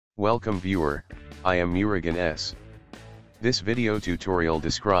Welcome viewer, I am Murugan S. This video tutorial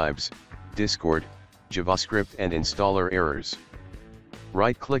describes Discord, JavaScript and installer errors.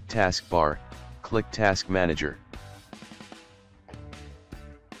 Right-click taskbar, click Task Manager.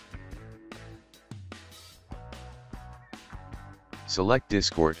 Select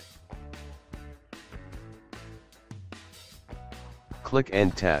Discord. Click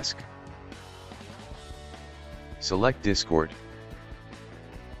End Task. Select Discord.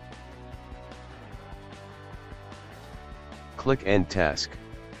 Click End Task.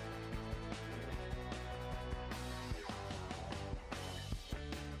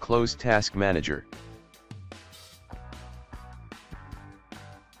 Close Task Manager.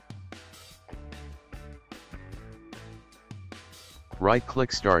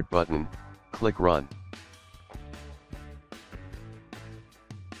 Right-click Start button, click Run.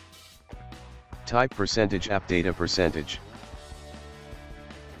 Type %app data %.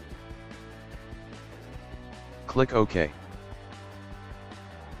 Click OK.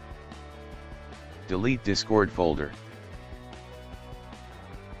 Delete Discord folder.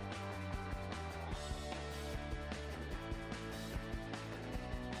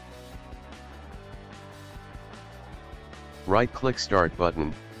 Right-click Start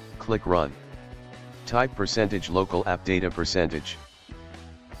button, click Run. Type %local app data %.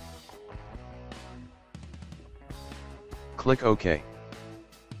 Click OK.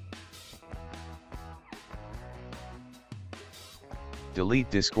 Delete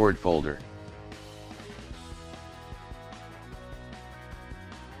Discord folder.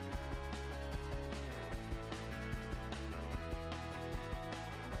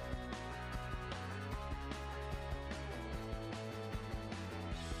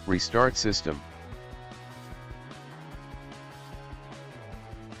 Restart system.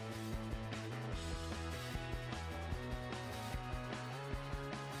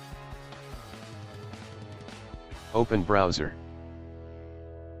 Open browser.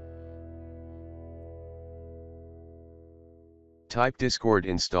 Type Discord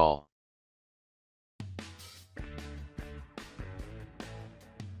install.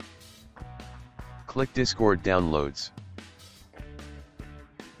 Click Discord downloads.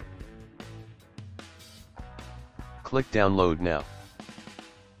 Click Download now.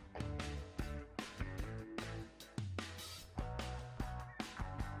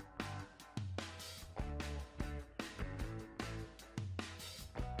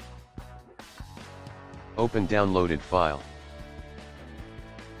 Open downloaded file.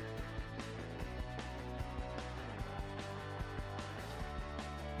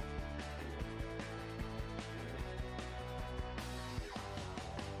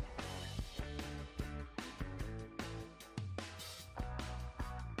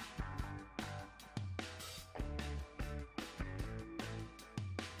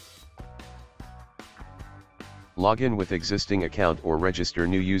 Log in with existing account or register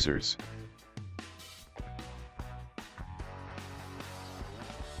new users.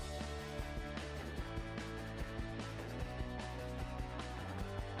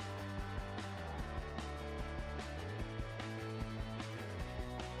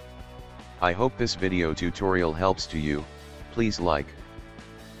 I hope this video tutorial helps to you. Please like,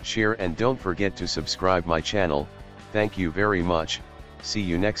 share and don't forget to subscribe my channel. Thank you very much. See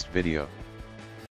you next video.